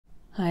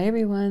Hi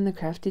everyone, the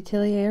Crafty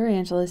Atelier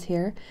Angela's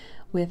here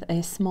with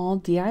a small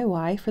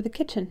DIY for the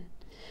kitchen.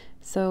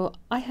 So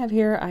I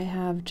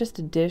have just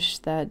a dish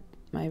that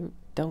I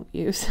don't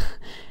use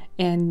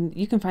and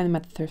you can find them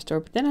at the thrift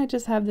store, but then I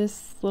just have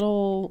this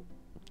little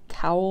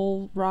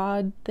towel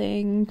rod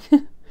thing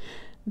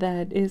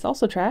that is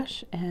also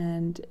trash,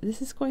 and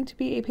this is going to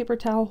be a paper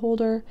towel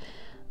holder.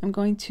 I'm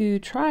going to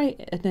try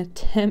an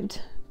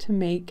attempt to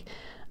make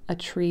a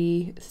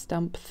tree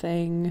stump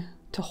thing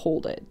to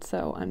hold it.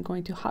 So I'm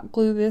going to hot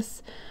glue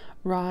this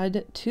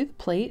rod to the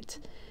plate,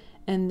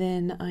 and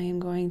then I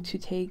am going to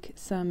take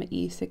some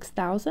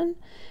E6000,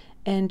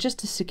 and just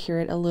to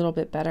secure it a little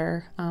bit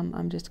better,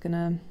 I'm just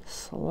gonna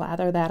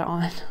slather that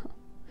on.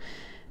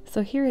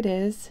 So here it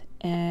is,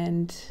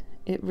 and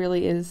it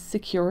really is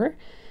secure.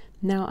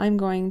 Now I'm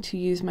going to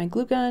use my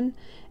glue gun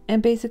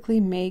and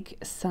basically make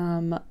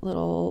some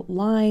little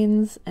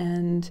lines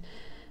and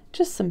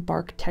just some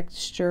bark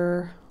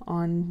texture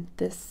on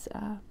this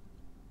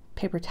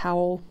paper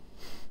towel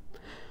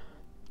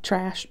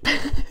trash.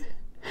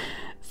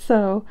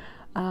 So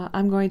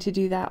I'm going to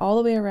do that all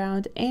the way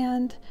around,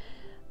 and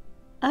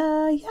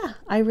yeah,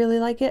 I really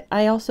like it.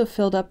 I also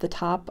filled up the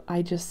top.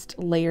 I just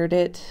layered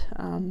it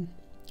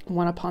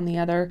one upon the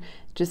other,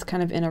 just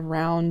kind of in a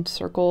round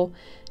circle,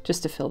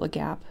 just to fill the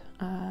gap.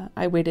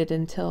 I waited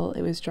until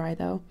it was dry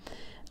though.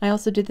 I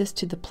also did this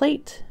to the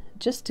plate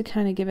just to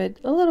kind of give it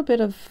a little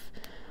bit of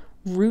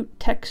root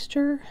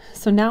texture.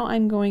 So now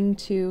I'm going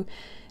to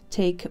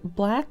take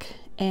black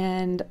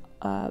and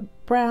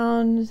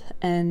brown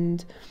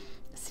and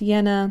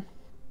sienna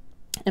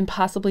and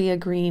possibly a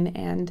green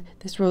and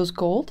this rose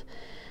gold,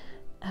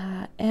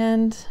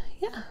 and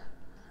yeah,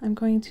 I'm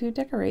going to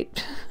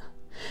decorate.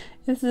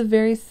 This is a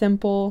very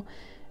simple,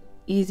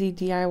 easy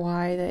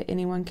DIY that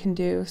anyone can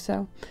do.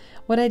 So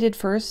what I did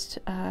first,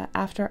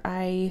 after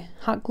I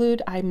hot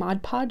glued, I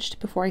Mod Podged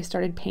before I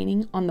started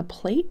painting on the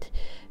plate,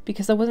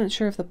 because I wasn't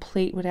sure if the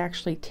plate would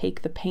actually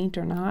take the paint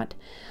or not.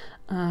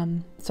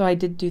 So I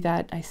did do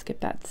that. I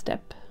skipped that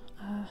step,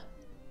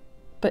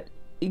 but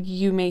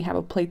you may have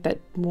a plate that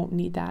won't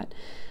need that.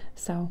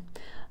 So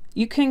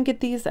you can get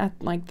these at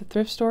like the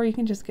thrift store. You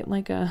can just get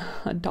like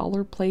a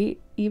dollar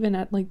plate, even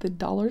at like the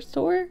dollar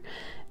store.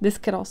 This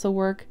could also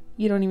work.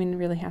 You don't even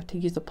really have to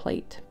use a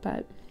plate,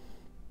 but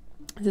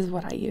this is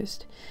what I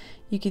used.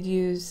 You could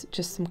use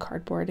just some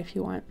cardboard if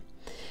you want.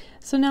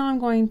 So now I'm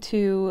going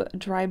to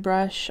dry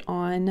brush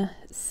on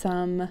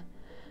some,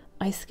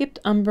 I skipped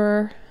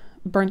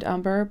burnt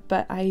umber,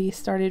 but I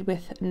started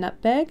with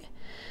nutmeg.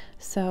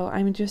 So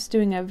I'm just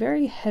doing a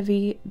very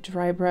heavy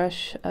dry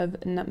brush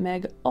of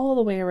nutmeg all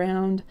the way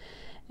around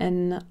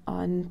and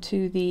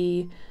onto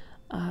the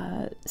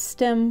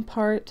stem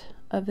part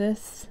of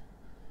this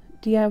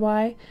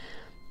DIY.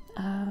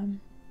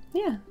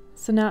 Yeah,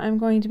 so now I'm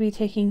going to be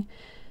taking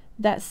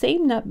that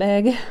same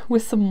nutmeg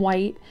with some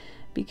white,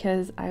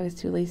 because I was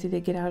too lazy to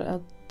get out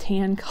a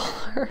tan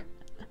color.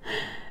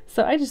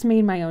 So I just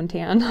made my own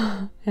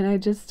tan and I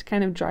just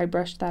kind of dry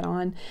brushed that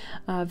on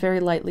very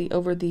lightly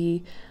over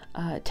the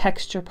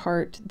texture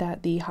part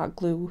that the hot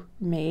glue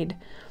made,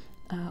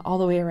 all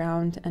the way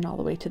around and all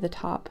the way to the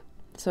top.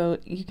 So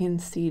you can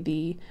see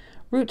the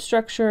root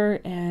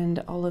structure and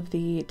all of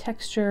the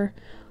texture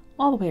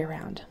all the way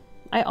around.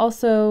 I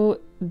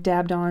also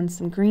dabbed on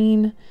some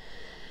green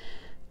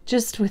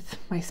just with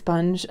my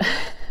sponge.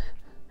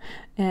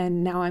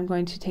 And now I'm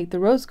going to take the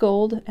rose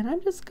gold and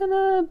I'm just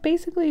gonna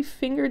basically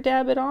finger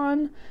dab it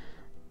on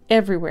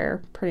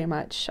everywhere pretty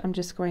much. I'm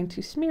just going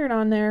to smear it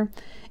on there.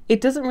 It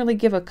doesn't really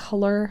give a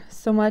color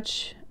so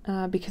much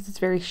because it's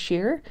very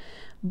sheer,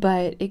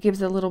 but it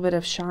gives a little bit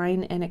of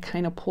shine and it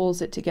kind of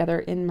pulls it together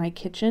in my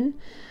kitchen.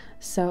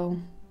 So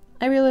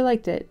I really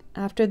liked it.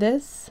 After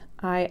this,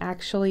 I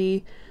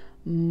actually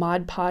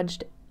Mod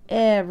Podged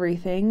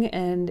everything,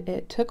 and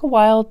it took a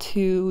while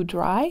to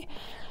dry,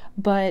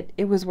 but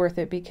it was worth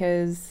it,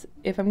 because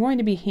if I'm going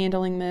to be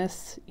handling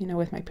this, you know,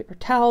 with my paper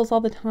towels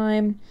all the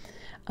time,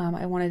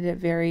 I wanted it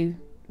very,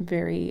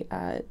 very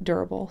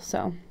durable.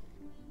 So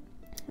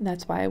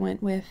that's why I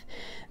went with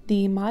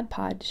the Mod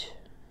Podge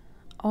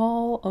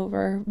all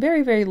over,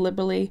 very, very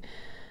liberally.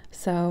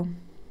 So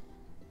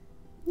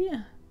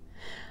yeah,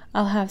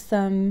 I'll have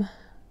some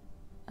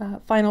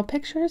final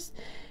pictures,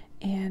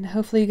 and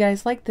hopefully you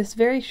guys like this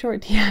very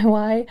short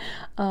DIY.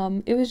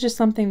 It was just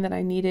something that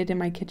I needed in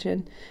my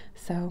kitchen.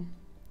 So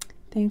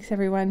thanks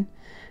everyone.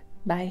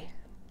 Bye.